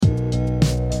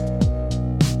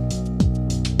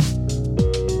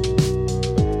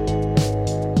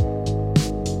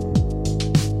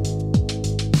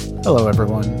Hello,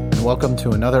 everyone, and welcome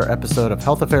to another episode of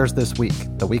Health Affairs This Week,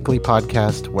 the weekly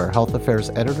podcast where health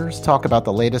affairs editors talk about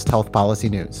the latest health policy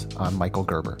news. I'm Michael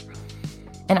Gerber.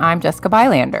 And I'm Jessica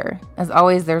Bylander. As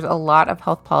always, there's a lot of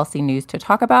health policy news to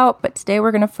talk about, but today we're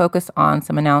going to focus on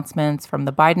some announcements from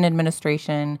the Biden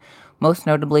administration, most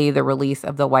notably the release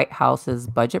of the White House's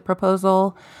budget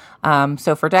proposal.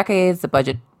 So for decades, the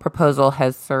budget proposal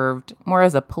has served more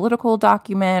as a political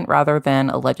document rather than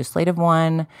a legislative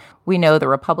one. We know the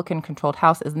Republican-controlled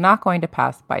House is not going to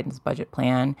pass Biden's budget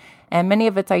plan, and many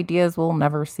of its ideas will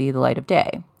never see the light of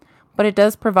day. But it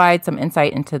does provide some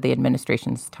insight into the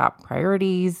administration's top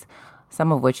priorities,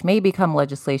 some of which may become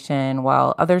legislation,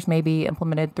 while others may be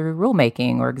implemented through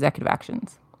rulemaking or executive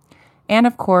actions. And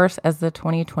of course, as the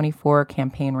 2024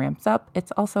 campaign ramps up,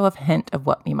 it's also a hint of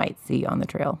what we might see on the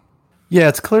trail. Yeah,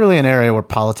 it's clearly an area where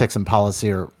politics and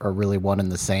policy are really one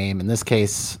and the same. In this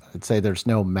case, I'd say there's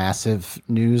no massive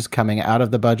news coming out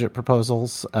of the budget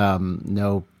proposals,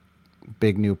 no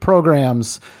big new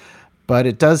programs, but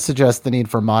it does suggest the need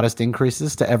for modest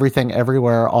increases to everything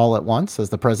everywhere all at once as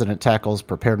the president tackles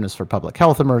preparedness for public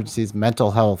health emergencies,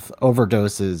 mental health,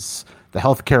 overdoses, the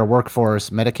healthcare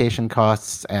workforce, medication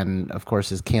costs, and of course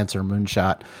his cancer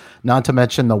moonshot, not to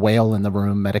mention the whale in the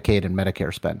room, Medicaid and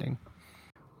Medicare spending.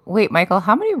 Wait, Michael,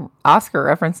 how many Oscar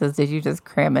references did you just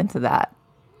cram into that?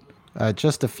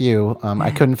 Just a few. I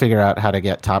couldn't figure out how to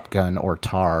get Top Gun or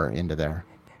Tar into there.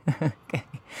 Okay.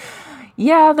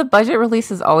 Yeah, the budget release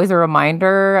is always a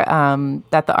reminder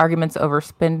that the arguments over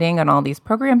spending on all these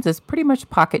programs is pretty much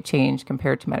pocket change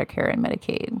compared to Medicare and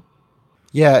Medicaid.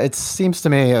 Yeah, it seems to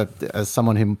me, as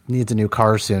someone who needs a new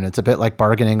car soon, it's a bit like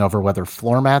bargaining over whether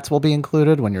floor mats will be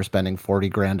included when you're spending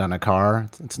 $40,000 on a car.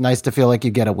 It's nice to feel like you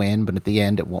get a win, but at the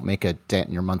end, it won't make a dent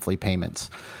in your monthly payments.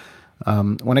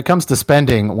 When it comes to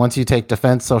spending, once you take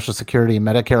defense, Social Security, and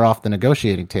Medicare off the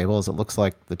negotiating table, as it looks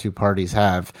like the two parties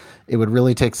have, it would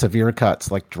really take severe cuts,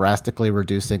 like drastically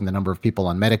reducing the number of people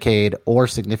on Medicaid or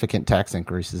significant tax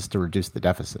increases to reduce the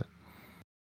deficit.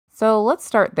 So let's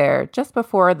start there. Just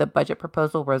before the budget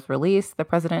proposal was released, the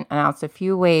president announced a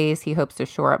few ways he hopes to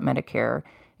shore up Medicare,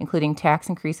 including tax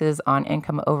increases on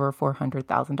income over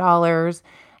 $400,000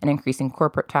 and increasing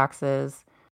corporate taxes.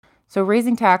 So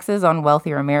raising taxes on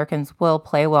wealthier Americans will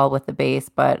play well with the base,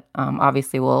 but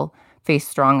obviously will face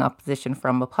strong opposition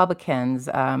from Republicans.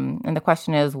 And the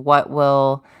question is, what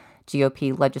will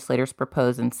GOP legislators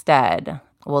propose instead?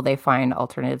 Will they find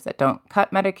alternatives that don't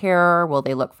cut Medicare? Will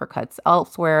they look for cuts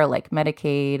elsewhere, like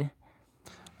Medicaid?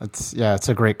 It's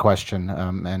a great question,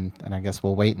 and I guess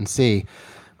we'll wait and see.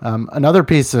 Another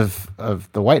piece of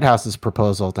the White House's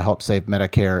proposal to help save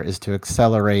Medicare is to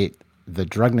accelerate the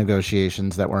drug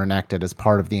negotiations that were enacted as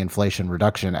part of the Inflation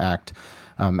Reduction Act.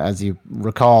 As you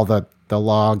recall, the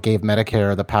law gave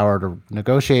Medicare the power to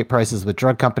negotiate prices with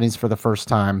drug companies for the first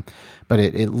time, but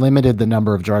it limited the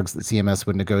number of drugs that CMS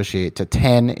would negotiate to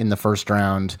 10 in the first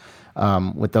round,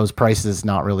 with those prices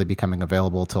not really becoming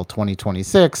available till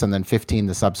 2026 and then 15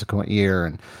 the subsequent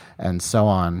year and so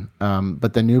on.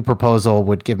 But the new proposal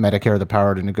would give Medicare the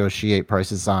power to negotiate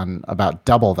prices on about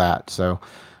double that, so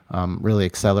really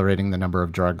accelerating the number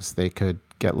of drugs they could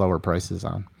get lower prices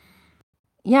on.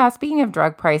 Yeah, speaking of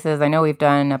drug prices, I know we've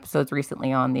done episodes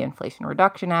recently on the Inflation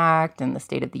Reduction Act and the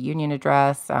State of the Union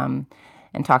address, and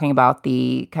talking about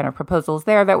the kind of proposals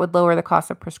there that would lower the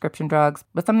cost of prescription drugs.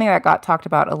 But something that got talked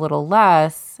about a little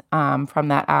less from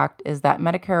that act is that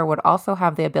Medicare would also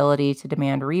have the ability to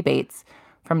demand rebates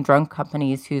from drug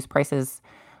companies whose prices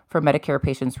for Medicare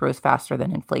patients rose faster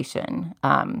than inflation.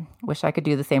 Wish I could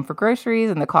do the same for groceries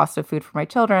and the cost of food for my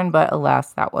children, but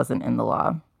alas, that wasn't in the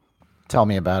law. Tell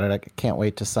me about it. I can't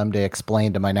wait to someday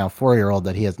explain to my now 4-year-old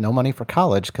that he has no money for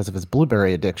college because of his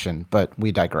blueberry addiction, but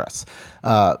we digress.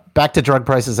 Back to drug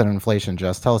prices and inflation,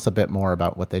 Jess. Tell us a bit more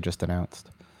about what they just announced.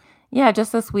 Yeah,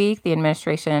 just this week, the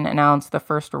administration announced the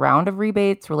first round of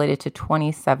rebates related to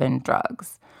 27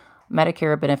 drugs.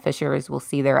 Medicare beneficiaries will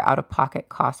see their out-of-pocket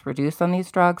costs reduced on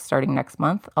these drugs starting next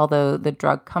month, although the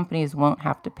drug companies won't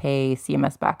have to pay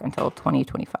CMS back until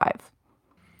 2025.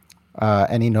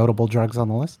 Any notable drugs on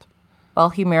the list?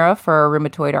 Well, Humira for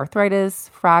rheumatoid arthritis,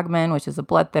 Fragmin, which is a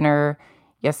blood thinner,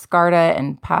 Yescarta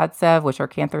and Padcev, which are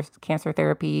cancer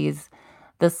therapies.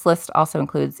 This list also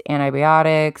includes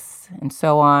antibiotics and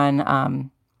so on.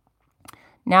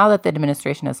 Now that the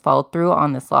administration has followed through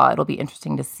on this law, it'll be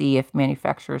interesting to see if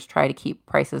manufacturers try to keep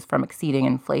prices from exceeding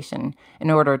inflation in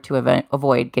order to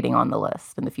avoid getting on the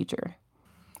list in the future.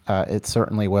 It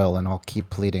certainly will, and I'll keep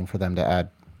pleading for them to add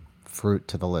fruit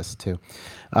to the list too.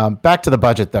 Back to the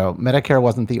budget, though. Medicare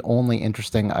wasn't the only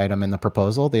interesting item in the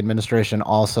proposal. The administration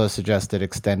also suggested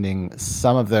extending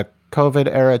some of the COVID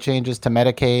era changes to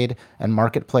Medicaid and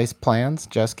marketplace plans.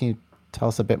 Jess, can you tell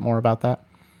us a bit more about that?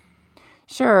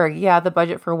 Sure. Yeah, the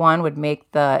budget for one would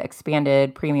make the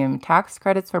expanded premium tax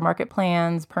credits for market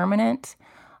plans permanent.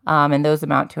 And those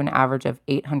amount to an average of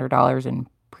 $800 in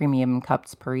premium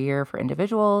cuts per year for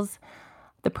individuals.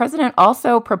 The president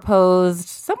also proposed,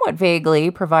 somewhat vaguely,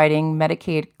 providing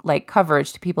Medicaid-like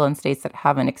coverage to people in states that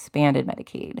haven't expanded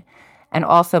Medicaid, and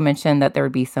also mentioned that there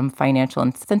would be some financial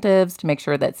incentives to make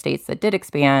sure that states that did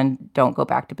expand don't go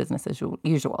back to business as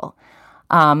usual.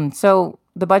 So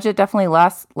the budget definitely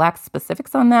lacks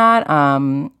specifics on that.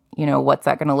 What's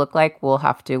that going to look like? We'll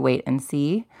have to wait and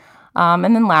see. And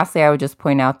then lastly, I would just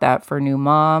point out that for new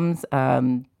moms,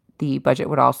 the budget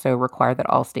would also require that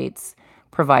all states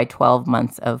provide 12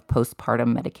 months of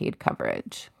postpartum Medicaid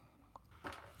coverage.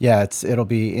 Yeah, it'll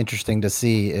be interesting to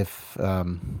see if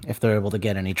they're able to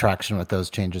get any traction with those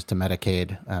changes to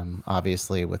Medicaid.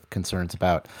 Obviously, with concerns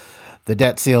about the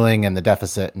debt ceiling and the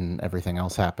deficit and everything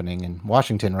else happening in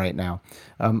Washington right now.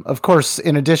 Of course,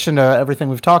 in addition to everything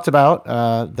we've talked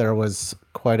about, there was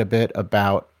quite a bit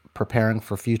about preparing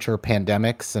for future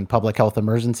pandemics and public health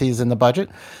emergencies in the budget,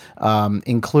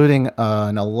 including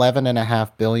an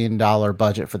 $11.5 billion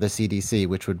budget for the CDC,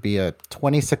 which would be a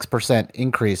 26%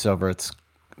 increase over its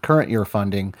current year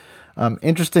funding.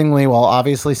 Interestingly, while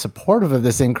obviously supportive of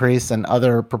this increase and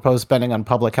other proposed spending on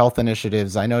public health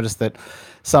initiatives, I noticed that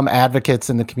some advocates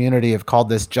in the community have called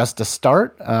this just a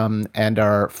start and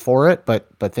are for it, but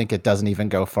think it doesn't even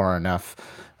go far enough.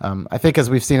 I think, as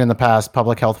we've seen in the past,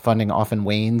 public health funding often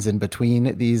wanes in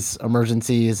between these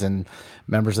emergencies, and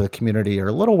members of the community are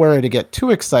a little wary to get too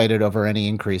excited over any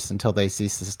increase until they see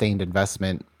sustained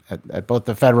investment at both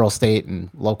the federal, state,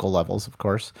 and local levels, of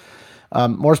course.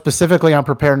 More specifically on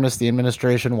preparedness, the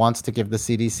administration wants to give the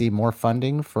CDC more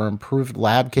funding for improved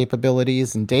lab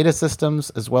capabilities and data systems,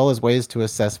 as well as ways to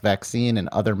assess vaccine and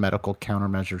other medical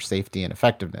countermeasure safety and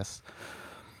effectiveness.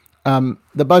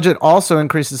 The budget also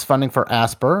increases funding for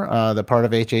ASPR, the part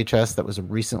of HHS that was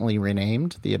recently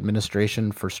renamed the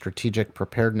Administration for Strategic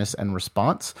Preparedness and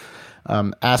Response.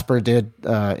 ASPR did,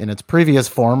 in its previous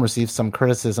form, receive some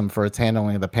criticism for its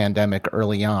handling of the pandemic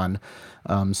early on.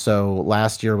 So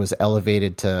last year was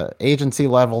elevated to agency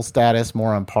level status,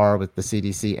 more on par with the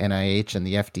CDC, NIH, and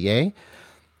the FDA.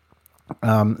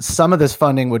 Some of this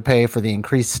funding would pay for the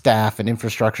increased staff and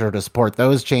infrastructure to support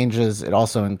those changes. It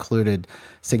also included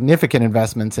significant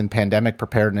investments in pandemic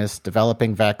preparedness,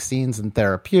 developing vaccines and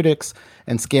therapeutics,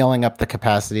 and scaling up the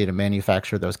capacity to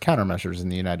manufacture those countermeasures in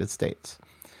the United States.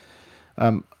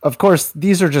 Of course,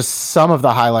 these are just some of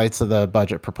the highlights of the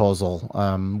budget proposal.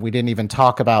 We didn't even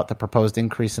talk about the proposed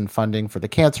increase in funding for the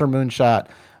cancer moonshot,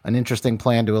 an interesting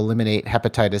plan to eliminate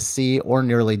hepatitis C, or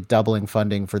nearly doubling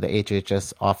funding for the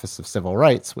HHS Office of Civil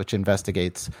Rights, which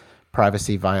investigates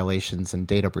privacy violations and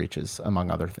data breaches, among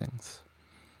other things.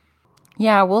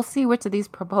 Yeah, we'll see which of these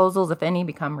proposals, if any,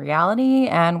 become reality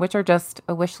and which are just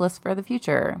a wish list for the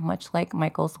future, much like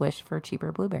Michael's wish for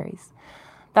cheaper blueberries.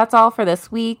 That's all for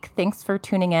this week. Thanks for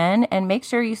tuning in, and make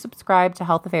sure you subscribe to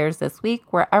Health Affairs This Week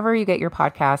wherever you get your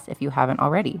podcasts if you haven't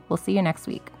already. We'll see you next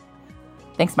week.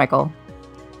 Thanks, Michael.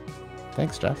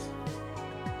 Thanks, Jess.